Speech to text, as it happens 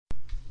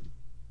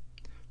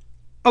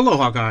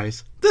Aloha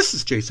guys, this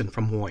is Jason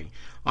from Hawaii.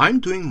 I'm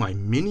doing my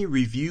mini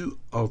review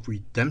of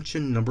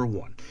Redemption number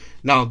 1.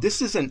 Now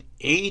this is an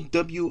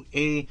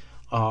AWA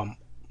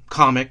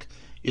comic.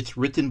 It's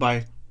written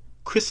by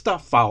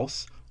Krista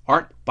Faust,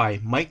 art by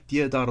Mike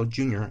Deodato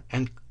Jr.,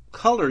 and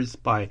colors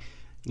by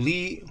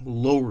Lee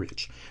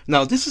Loughridge.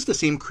 Now this is the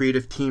same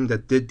creative team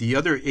that did the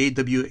other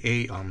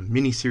AWA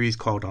miniseries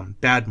called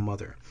Bad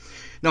Mother.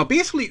 Now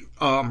basically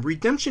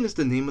Redemption is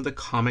the name of the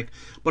comic,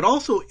 but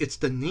also it's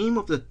the name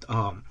of the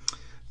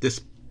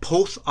this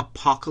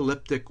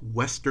post-apocalyptic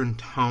western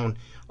town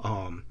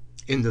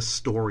in the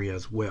story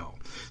as well.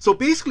 So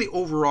basically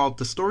overall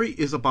the story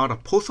is about a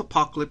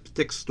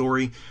post-apocalyptic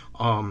story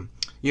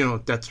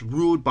that's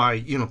ruled by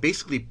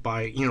basically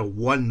by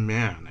one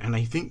man. And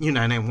I think and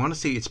I want to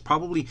say it's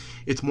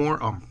more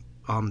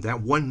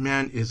that one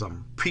man is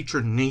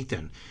Preacher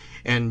Nathan.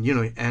 And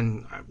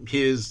and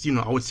his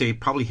I would say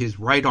probably his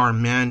right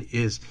arm man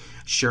is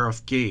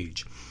Sheriff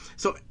Gage.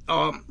 So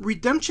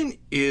Redemption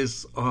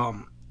is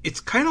it's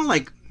kind of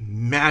like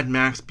Mad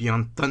Max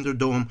Beyond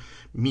Thunderdome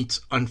meets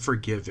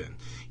Unforgiven.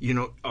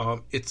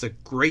 It's a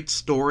great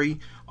story.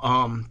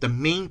 The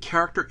main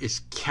character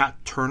is Kat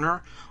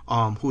Turner,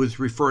 who is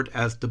referred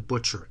as the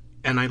Butcher,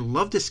 and I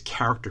love this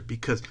character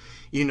because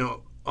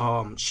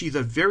she's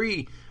a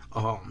very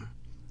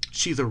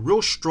she's a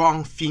real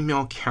strong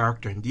female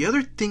character. And the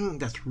other thing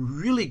that's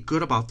really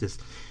good about this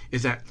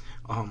is that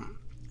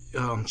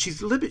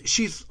she's a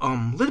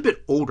little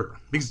bit older,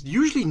 because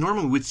usually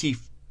normally we'd see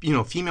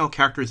female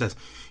characters as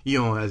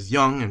as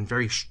young and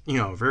very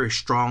very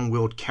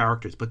strong-willed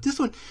characters, but this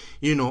one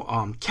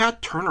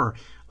Kat Turner,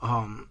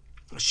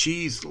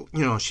 she's a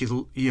little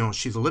bit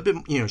she's a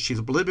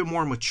little bit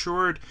more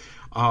matured,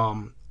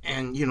 and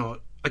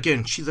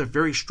again she's a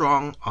very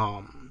strong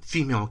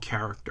female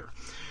character.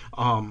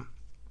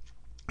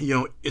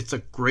 It's a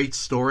great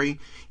story.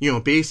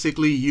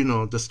 Basically,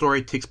 the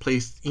story takes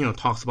place,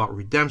 talks about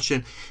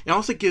redemption. It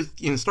also gives,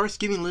 starts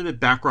giving a little bit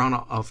background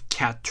of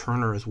Kat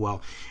Turner as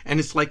well. And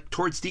it's like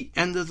towards the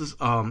end of this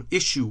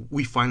issue,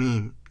 we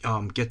finally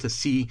get to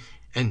see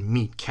and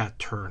meet Kat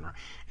Turner.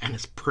 And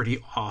it's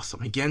pretty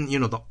awesome. Again,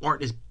 the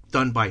art is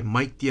done by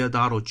Mike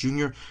Deodato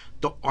Jr.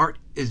 The art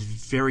is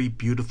very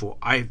beautiful.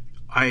 I've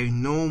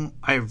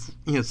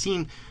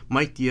seen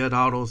Mike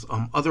Deodato's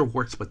other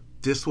works, but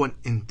this one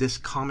in this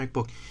comic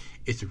book,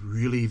 it's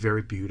really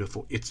very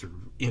beautiful. It's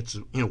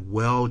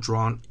well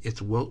drawn.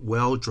 It's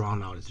well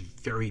drawn out. It's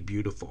very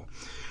beautiful.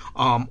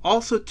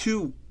 Also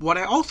too, what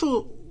I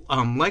also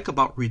like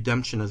about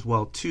Redemption as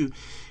well too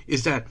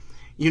is that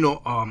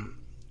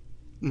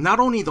not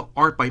only the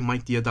art by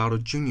Mike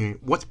Deodato Jr.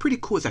 What's pretty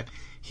cool is that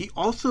he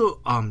also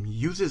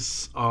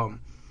uses I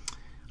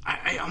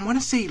want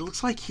to say it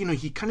looks like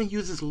he kind of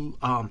uses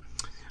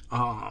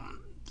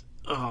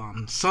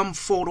some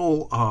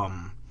photo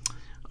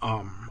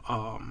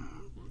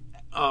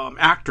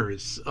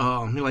actors,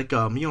 like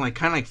kind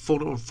of like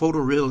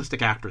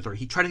photorealistic actors, or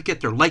he tried to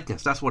get their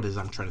likeness. That's what it is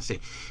I'm trying to say.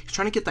 He's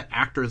trying to get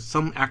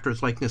some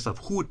actors' likeness of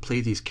who would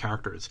play these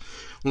characters,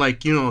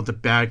 like the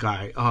bad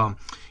guy,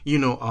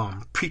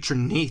 Preacher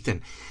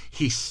Nathan.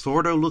 He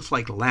sort of looks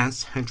like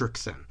Lance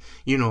Hendrickson,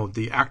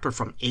 the actor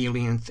from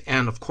Aliens,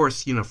 and of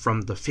course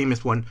from the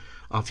famous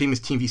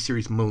TV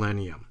series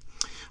Millennium.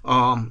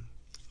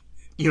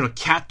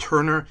 Kat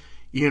Turner,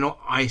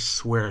 I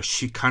swear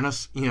she kind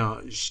of,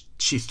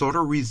 she sort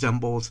of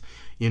resembles,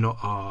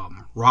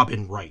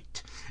 Robin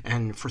Wright.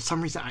 And for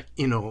some reason,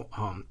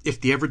 if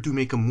they ever do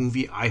make a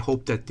movie, I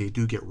hope that they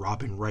do get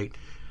Robin Wright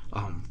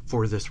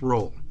for this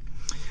role.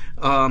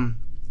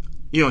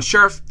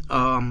 Sheriff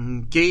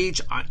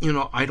Gage,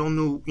 I don't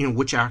know,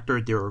 which actor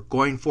they're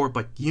going for,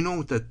 but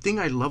the thing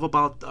I love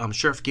about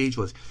Sheriff Gage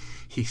was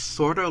he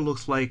sort of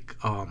looks like,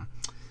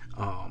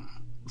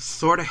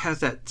 sort of has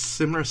that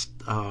similar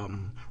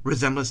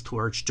resemblance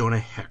towards Jonah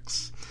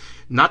Hex.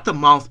 Not the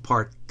mouth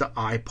part, the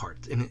eye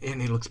part, and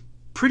it looks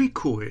pretty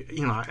cool.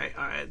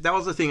 That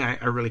was the thing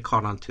I really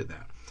caught on to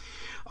that.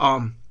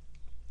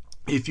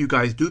 If you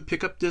guys do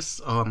pick up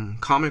this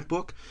comic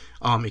book,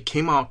 it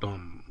came out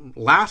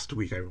last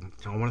week. I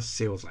want to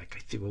say it was like, I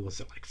think, what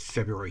was it, like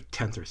February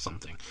 10th or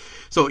something.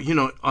 So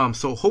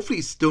so hopefully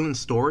it's still in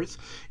stores.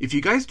 If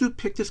you guys do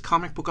pick this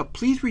comic book up,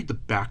 please read the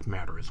back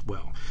matter as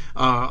well.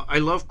 I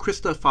love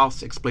Krista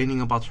Faust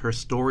explaining about her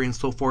story and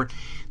so forth.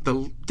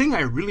 The thing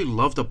I really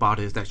loved about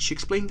it is that she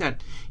explained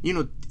that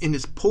in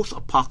this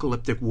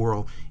post-apocalyptic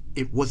world,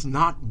 it was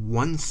not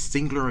one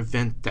singular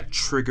event that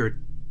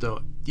triggered the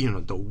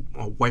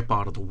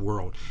wipeout of the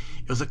world.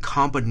 It was a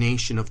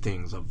combination of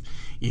things, of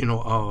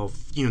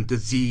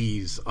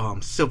disease,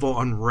 civil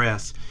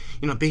unrest,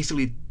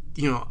 basically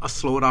a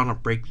slowdown,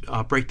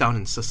 a breakdown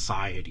in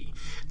society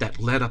that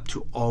led up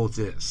to all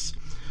this.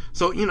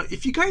 So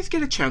if you guys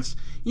get a chance,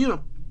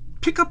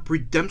 pick up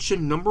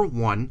Redemption number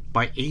 1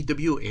 by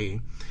AWA.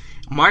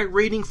 My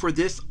rating for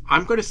this,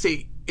 I'm going to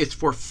say it's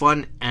for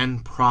fun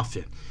and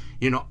profit.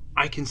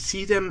 I can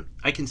see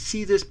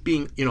this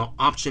being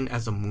optioned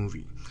as a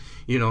movie.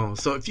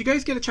 So if you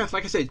guys get a chance,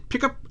 like I said,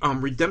 pick up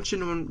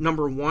Redemption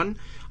number 1.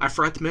 I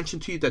forgot to mention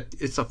to you that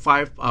it's a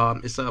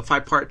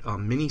 5-part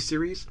mini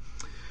series.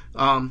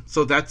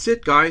 So that's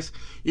it, guys.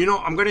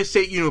 I'm going to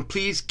say,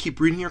 please keep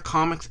reading your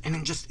comics and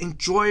then just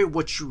enjoy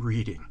what you're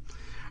reading.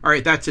 All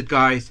right, that's it,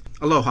 guys.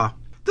 Aloha.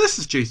 This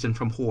is Jason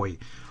from Hawaii.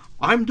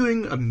 I'm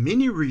doing a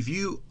mini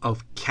review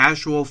of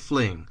Casual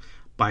Fling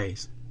by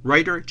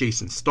writer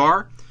Jason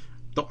Starr.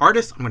 The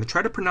artist, I'm going to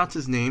try to pronounce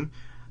his name,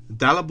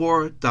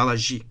 Dalibor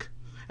Dalajic,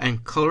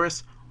 and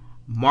colorist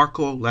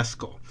Marco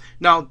Lesko.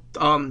 Now,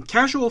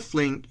 Casual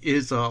Fling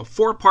is a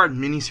 4-part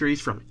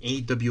miniseries from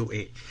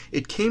AWA.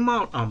 It came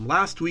out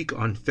last week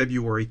on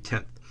February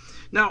 10th.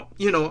 Now,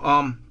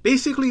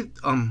 basically,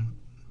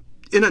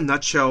 in a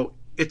nutshell,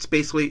 it's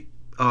basically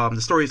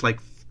the story is like,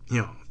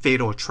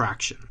 Fatal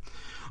Attraction.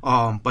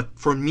 But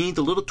for me,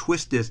 the little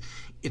twist is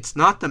it's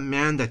not the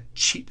man that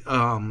cheats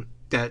on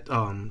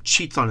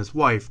his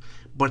wife,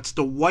 but it's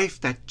the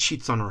wife that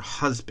cheats on her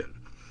husband.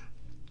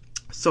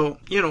 So,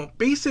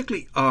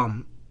 basically,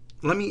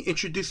 let me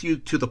introduce you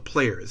to the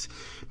players,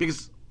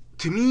 because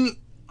to me,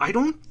 I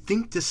don't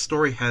think this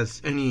story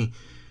has any,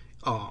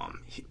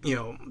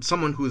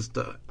 someone who's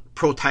the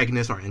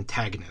protagonist or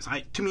antagonist.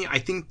 To me, I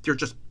think they're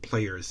just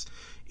players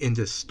in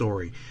this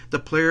story. The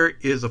player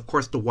is, of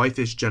course, the wife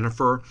is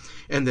Jennifer,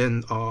 and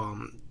then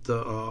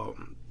the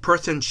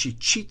person she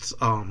cheats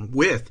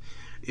with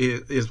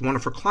is one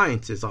of her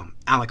clients, is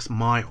Alex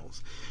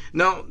Miles.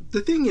 Now,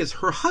 the thing is,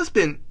 her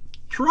husband,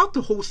 throughout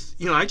the whole,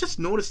 I just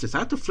noticed this. I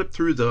had to flip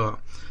through the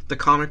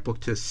comic book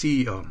to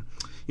see, to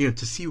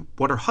see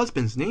what her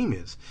husband's name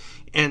is.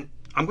 And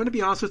I'm going to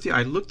be honest with you,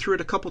 I looked through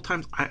it a couple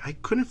times. I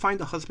couldn't find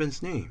the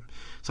husband's name.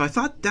 So I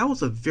thought that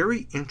was a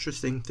very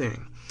interesting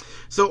thing.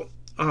 So,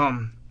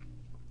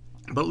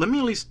 but let me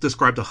at least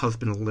describe the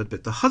husband a little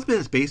bit. The husband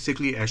is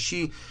basically,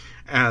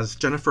 as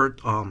Jennifer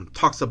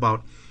talks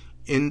about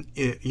in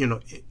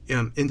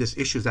this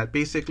issue, is that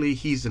basically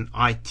he's an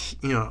IT,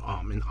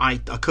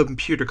 a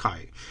computer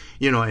guy,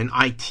 an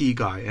IT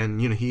guy,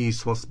 and he's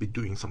supposed to be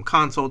doing some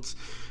consults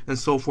and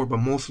so forth, but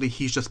mostly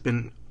he's just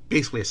been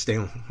basically a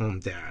stay-at-home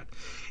dad.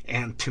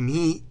 And to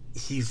me,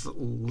 he's a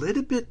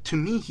little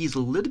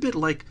bit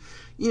like,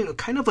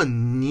 kind of a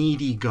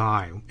needy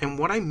guy. And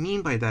what I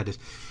mean by that is,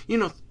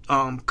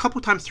 a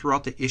couple times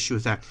throughout the issue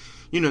is that,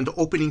 in the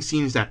opening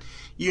scene is that,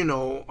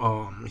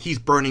 he's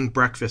burning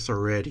breakfast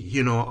already,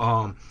 and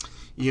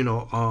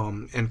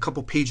a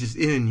couple pages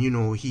in,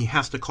 he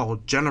has to call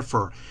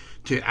Jennifer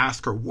to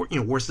ask her,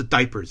 where's the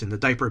diapers in the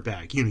diaper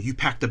bag? You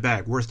packed the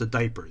bag, where's the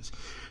diapers?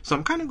 So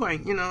I'm kind of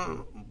going,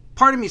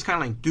 part of me is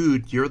kind of like,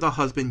 dude, you're the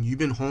husband, you've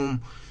been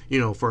home,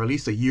 for at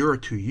least a year or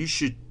two. You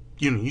should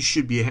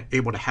be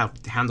able to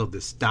handle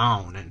this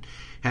down and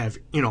have,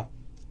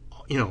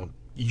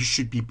 you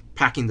should be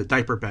packing the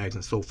diaper bags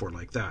and so forth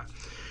like that.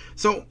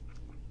 So,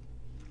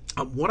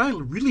 what I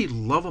really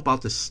love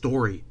about this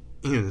story,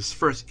 this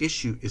first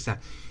issue, is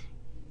that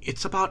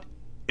it's about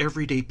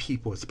everyday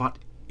people. It's about,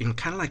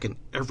 kind of like an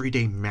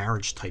everyday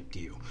marriage type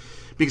deal,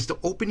 because the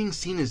opening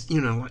scene is,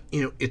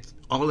 it's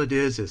all it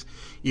is,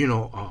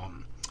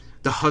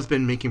 the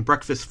husband making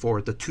breakfast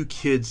for the 2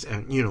 kids,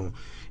 and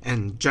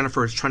and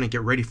Jennifer is trying to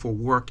get ready for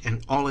work,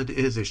 and all it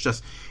is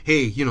just,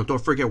 hey, don't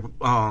forget,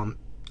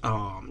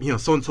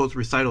 so and so's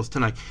recitals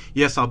tonight.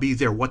 Yes, I'll be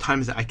there. What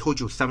time is it? I told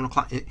you,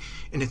 7:00.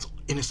 And it's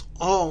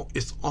all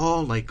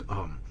like,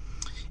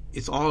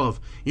 it's all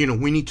of,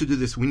 we need to do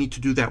this, we need to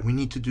do that, we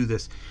need to do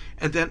this.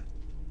 And then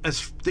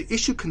as the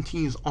issue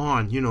continues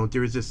on,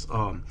 there is this,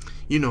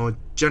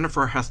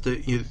 Jennifer has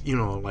to,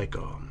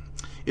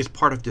 is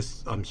part of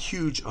this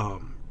huge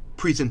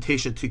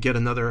presentation to get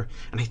another,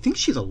 and I think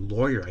she's a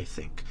lawyer,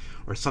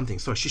 or something.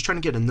 So she's trying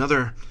to get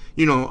another,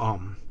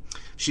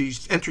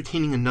 she's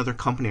entertaining another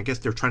company. I guess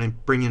they're trying to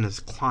bring in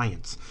as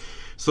clients.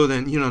 So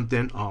then,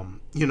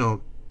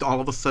 all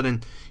of a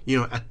sudden,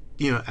 at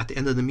the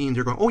end of the meeting,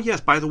 they're going, oh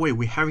yes, by the way,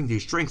 we're having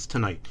these drinks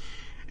tonight.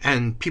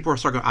 And people are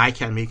starting going, I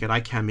can't make it.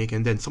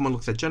 And then someone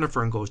looks at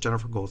Jennifer and goes,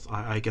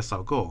 I guess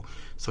I'll go.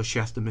 So she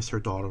has to miss her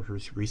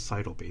daughter's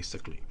recital,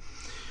 basically.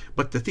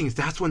 But the thing is,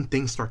 that's when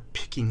things start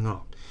picking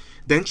up.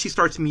 Then she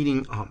starts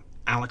meeting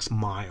Alex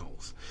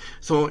Miles.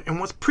 So,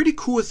 and what's pretty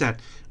cool is that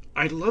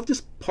I love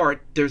this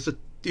part. There's a,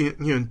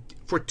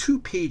 for 2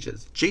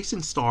 pages,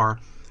 Jason Starr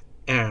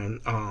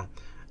and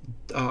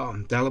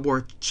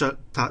Dalibor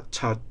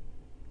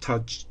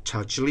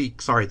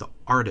Dalajic, the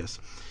artist.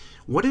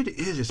 What it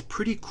is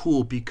pretty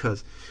cool,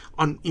 because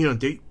on,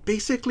 they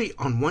basically,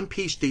 on one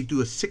page they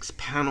do a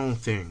 6-panel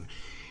thing,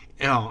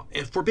 and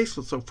for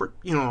basically, so for,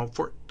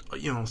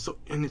 so,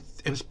 and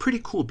it's pretty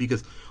cool,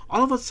 because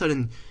all of a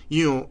sudden,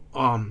 you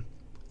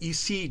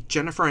see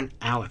Jennifer and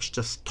Alex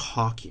just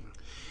talking,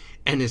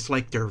 and it's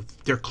like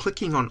they're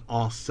clicking on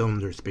all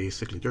cylinders.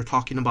 Basically, they're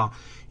talking about,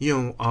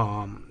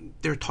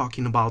 they're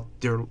talking about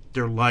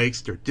their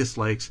likes, their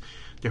dislikes,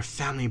 their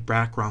family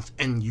backgrounds,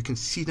 and you can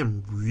see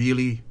them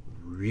really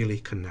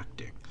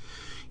connecting,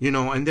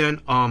 and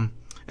then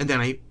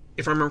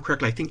if I remember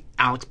correctly, I think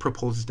Alex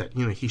proposes that,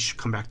 he should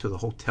come back to the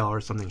hotel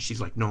or something.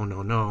 She's like, no,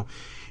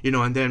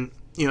 and then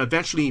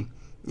eventually,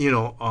 you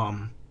know,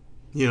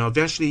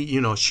 eventually,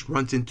 she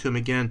runs into him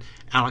again,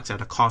 Alex,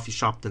 at a coffee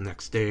shop the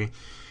next day.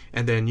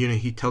 And then,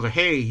 he tells her,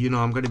 hey,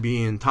 I'm going to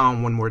be in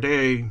town one more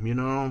day,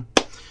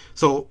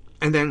 So,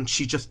 and then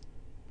she just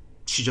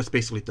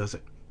basically does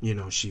it.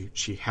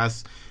 She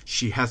has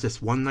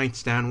this one night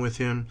stand with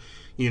him.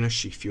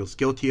 She feels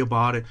guilty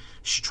about it.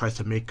 She tries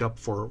to make up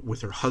for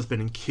with her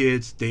husband and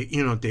kids. They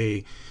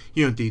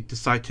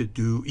decide to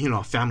do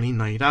a family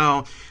night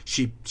out.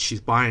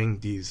 She's buying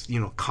these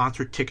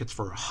concert tickets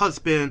for her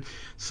husband.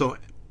 So,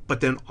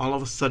 but then all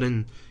of a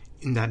sudden,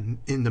 in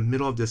the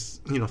middle of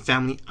this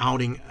family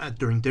outing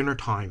during dinner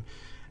time,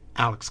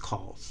 Alex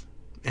calls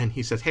and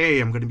he says, hey,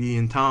 I'm going to be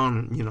in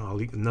town.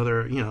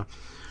 Another a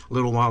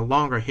little while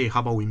longer. Hey, how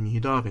about we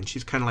meet up? And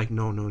she's kind of like,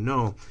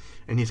 no.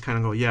 And he's kind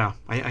of go, yeah,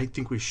 I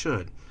think we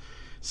should.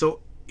 So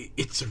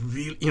it's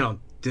really,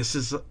 this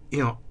is,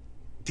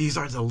 these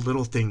are the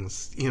little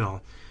things,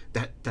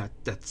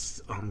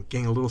 that's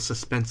getting a little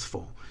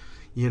suspenseful,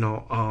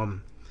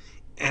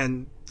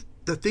 and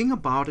the thing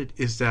about it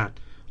is that,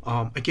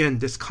 again,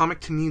 this comic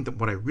to me,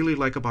 what I really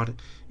like about it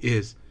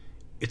is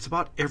it's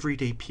about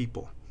everyday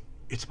people.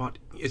 It's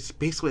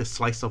basically a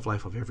slice of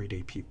life of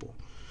everyday people.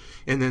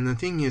 And then the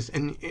thing is,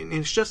 and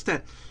it's just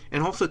that,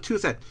 and also too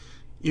is that,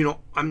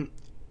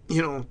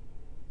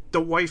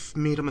 the wife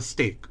made a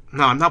mistake.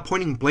 Now, I'm not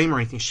pointing blame or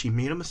anything. She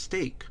made a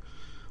mistake,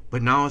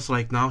 but now it's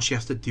like now she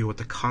has to deal with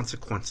the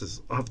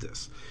consequences of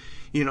this.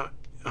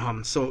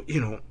 So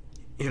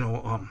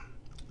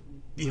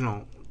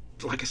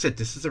like I said,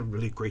 this is a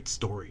really great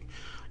story.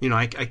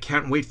 I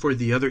can't wait for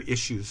the other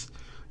issues.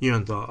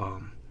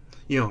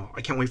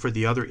 I can't wait for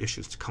the other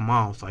issues to come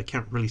out. So I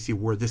can't really see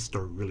where this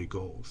story really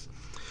goes.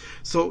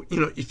 So,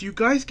 if you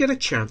guys get a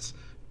chance,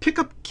 pick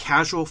up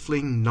Casual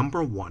Fling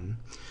 #1.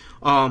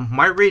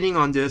 My rating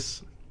on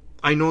this,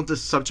 I know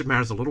this subject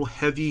matter is a little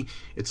heavy,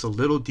 it's a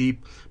little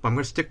deep, but I'm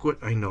going to stick with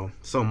what I know.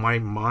 So my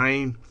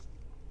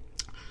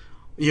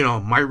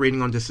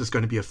rating on this is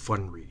going to be a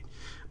fun read.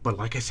 But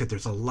like I said,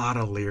 there's a lot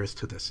of layers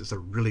to this. It's a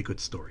really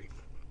good story.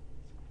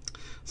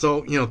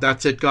 So,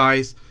 that's it,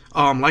 guys.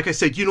 Like I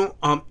said,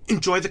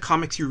 enjoy the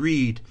comics you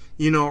read.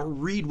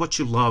 Read what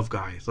you love,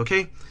 guys,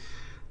 okay?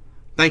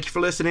 Thank you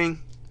for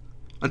listening.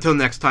 Until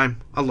next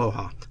time,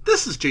 aloha.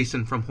 This is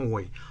Jason from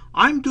Hawaii.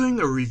 I'm doing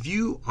a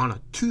review on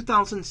a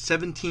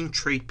 2017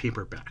 trade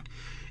paperback.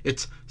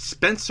 It's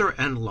Spencer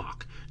and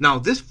Locke. Now,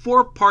 this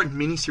 4-part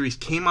miniseries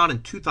came out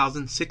in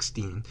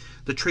 2016.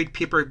 The trade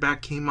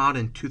paperback came out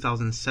in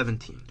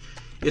 2017.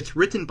 It's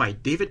written by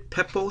David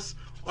Pepose,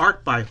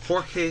 art by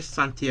Jorge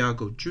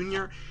Santiago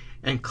Jr.,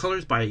 and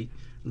colors by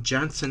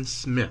Jansen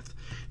Smith.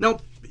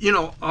 Now,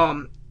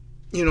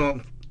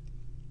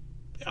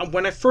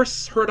 when I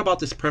first heard about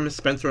this premise,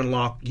 Spencer and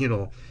Locke,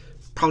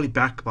 probably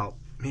back about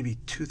maybe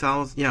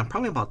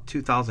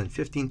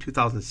 2015,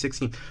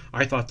 2016,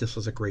 I thought this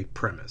was a great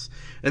premise.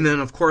 And then,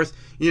 of course,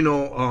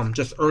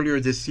 just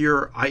earlier this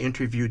year, I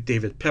interviewed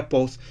David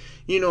Pepose,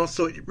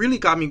 so it really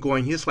got me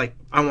going. He's like,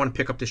 I want to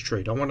pick up this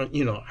trade. I want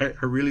to, I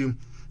really,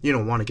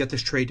 want to get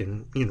this trade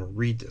and,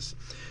 read this.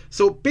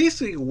 So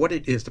basically what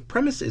it is, the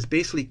premise is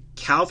basically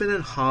Calvin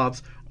and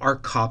Hobbes are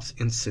cops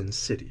in Sin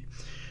City.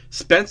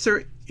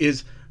 Spencer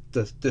is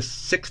the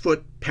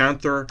 6-foot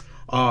panther,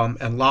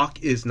 and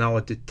Locke is now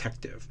a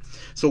detective.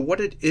 So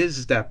what it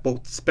is that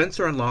both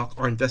Spencer and Locke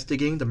are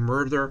investigating the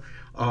murder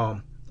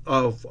of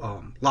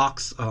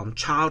Locke's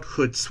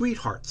childhood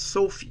sweetheart,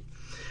 Sophie.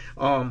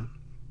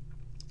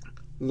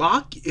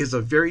 Locke is a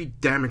very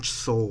damaged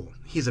soul.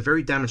 He's a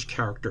very damaged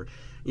character,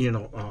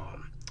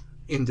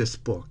 in this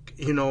book.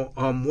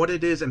 What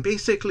it is, and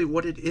basically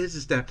what it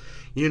is that,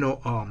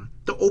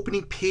 the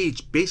opening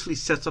page basically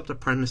sets up the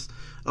premise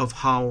of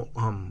how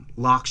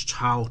Locke's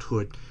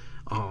childhood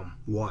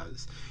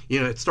was.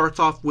 It starts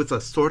off with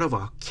a sort of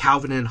a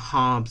Calvin and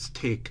Hobbes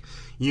take,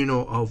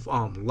 of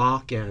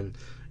Locke and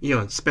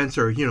and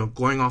Spencer,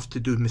 going off to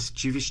do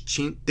mischievous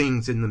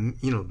things in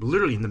the,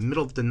 literally in the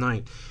middle of the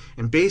night,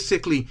 and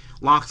basically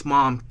Locke's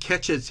mom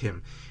catches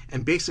him,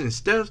 and basically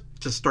instead of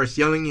just starts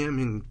yelling at him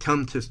and telling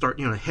him to start,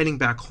 heading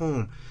back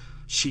home,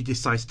 she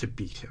decides to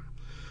beat him.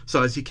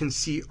 So as you can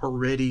see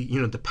already,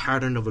 the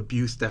pattern of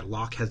abuse that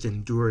Locke has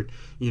endured,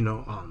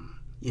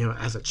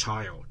 as a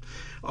child.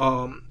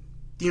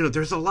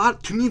 There's a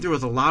lot, to me, there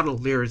was a lot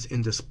of layers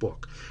in this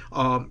book.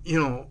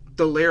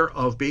 The layer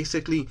of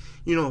basically,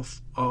 the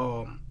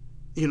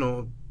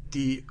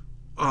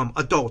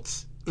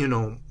adults,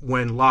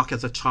 when Locke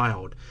as a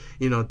child,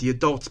 the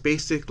adults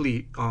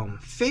basically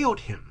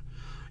failed him.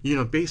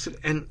 Basically,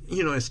 and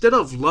instead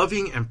of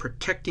loving and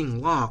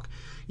protecting Locke,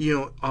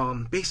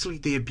 basically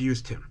they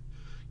abused him,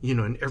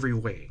 in every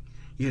way,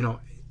 so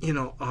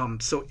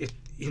it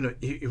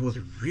was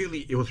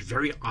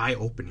very eye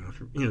opening.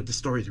 The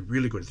story is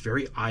really good. It's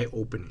very eye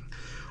opening.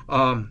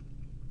 Also,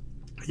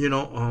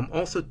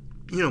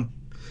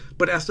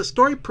 but as the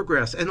story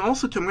progressed, and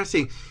also I'm going to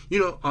say,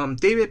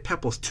 David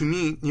Pepose, to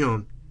me,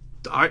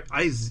 I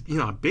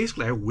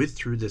basically I went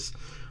through this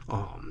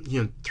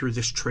through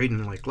this trade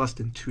in like less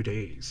than 2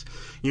 days,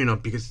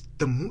 because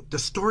the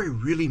story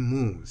really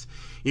moves,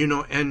 and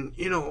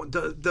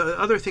the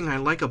other thing I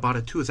like about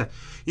it too is that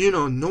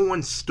no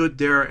one stood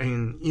there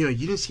and you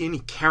didn't see any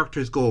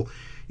characters go,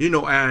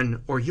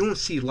 or you don't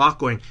see Locke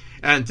going,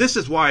 and this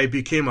is why I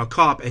became a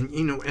cop, and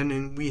and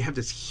then we have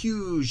this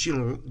huge,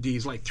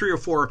 these like 3 or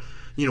 4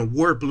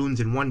 word balloons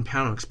in one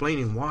panel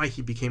explaining why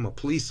he became a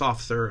police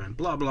officer and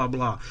blah blah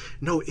blah.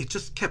 No, it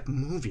just kept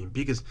moving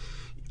because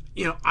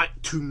I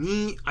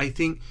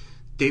think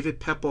David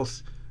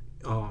Pepose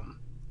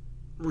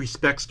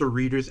respects the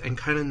readers and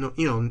kind of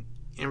and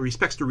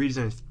respects the readers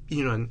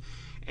and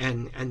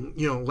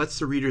lets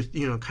the readers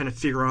kind of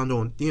figure out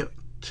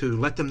to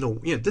let them know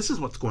this is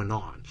what's going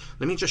on.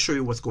 Let me just show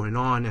you what's going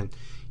on, and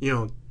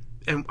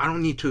and I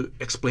don't need to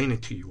explain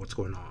it to you what's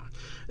going on.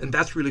 And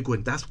that's really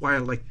good. That's why I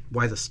like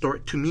why the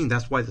story, to me,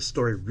 that's why the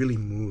story really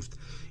moved,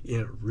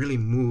 really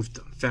moved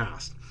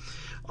fast.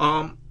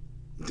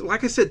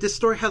 Like I said, this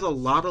story has a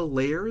lot of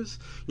layers.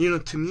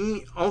 To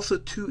me, also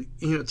too,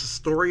 it's a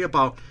story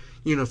about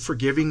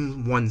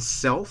forgiving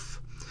oneself.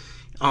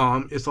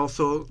 It's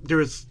also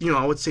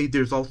I would say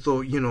there's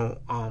also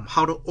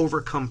how to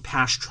overcome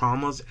past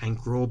traumas and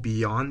grow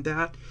beyond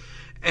that.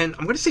 And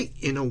I'm going to say,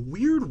 in a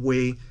weird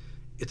way,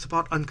 it's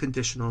about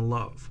unconditional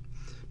love.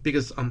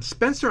 Because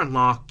Spencer and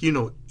Locke,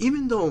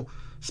 even though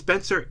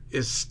Spencer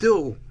is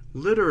still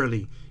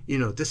literally,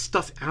 this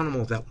stuffed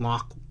animal that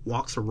Locke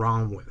walks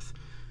around with,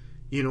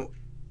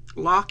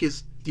 Locke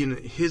is,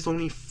 his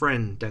only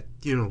friend that,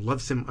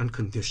 loves him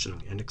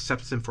unconditionally and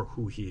accepts him for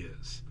who he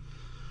is.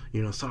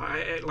 So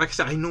like I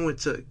said, I know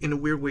in a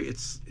weird way,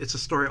 it's a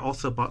story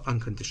also about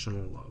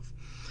unconditional love.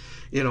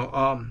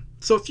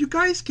 So if you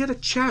guys get a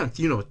chance,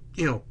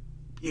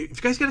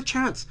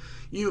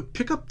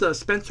 pick up the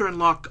Spencer and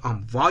Locke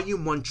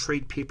Volume 1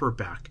 trade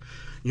paperback,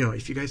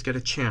 if you guys get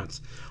a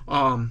chance.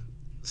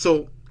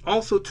 So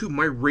also too,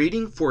 my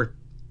rating for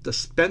the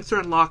Spencer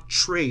and Locke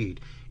trade,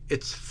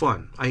 it's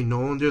fun. I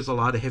know there's a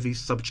lot of heavy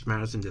subject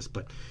matters in this,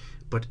 but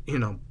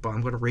I'm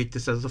going to rate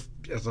this as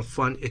a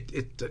fun.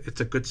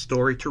 It's a good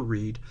story to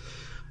read.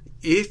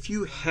 If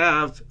you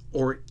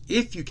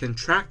can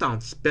track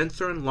down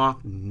Spencer and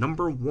Locke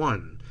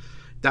 #1,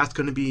 that's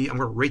going to be, I'm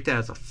going to rate that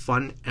as a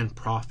fun and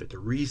profit. The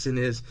reason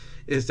is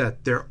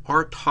that there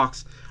are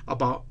talks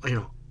about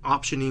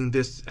optioning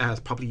this as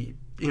probably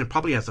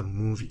as a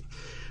movie.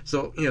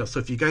 So so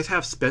if you guys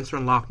have Spencer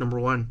and Locke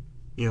 #1,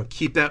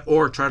 keep that,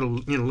 or try to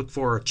look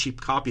for a cheap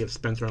copy of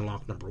Spencer and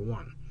Locke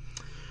 #1.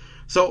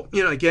 So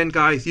again,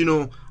 guys,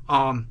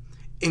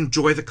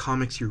 enjoy the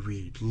comics you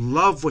read.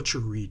 Love what you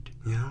read.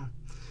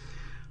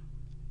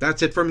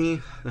 That's it for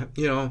me.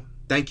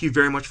 Thank you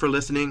very much for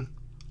listening.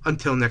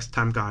 Until next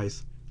time,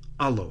 guys.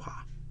 Aloha.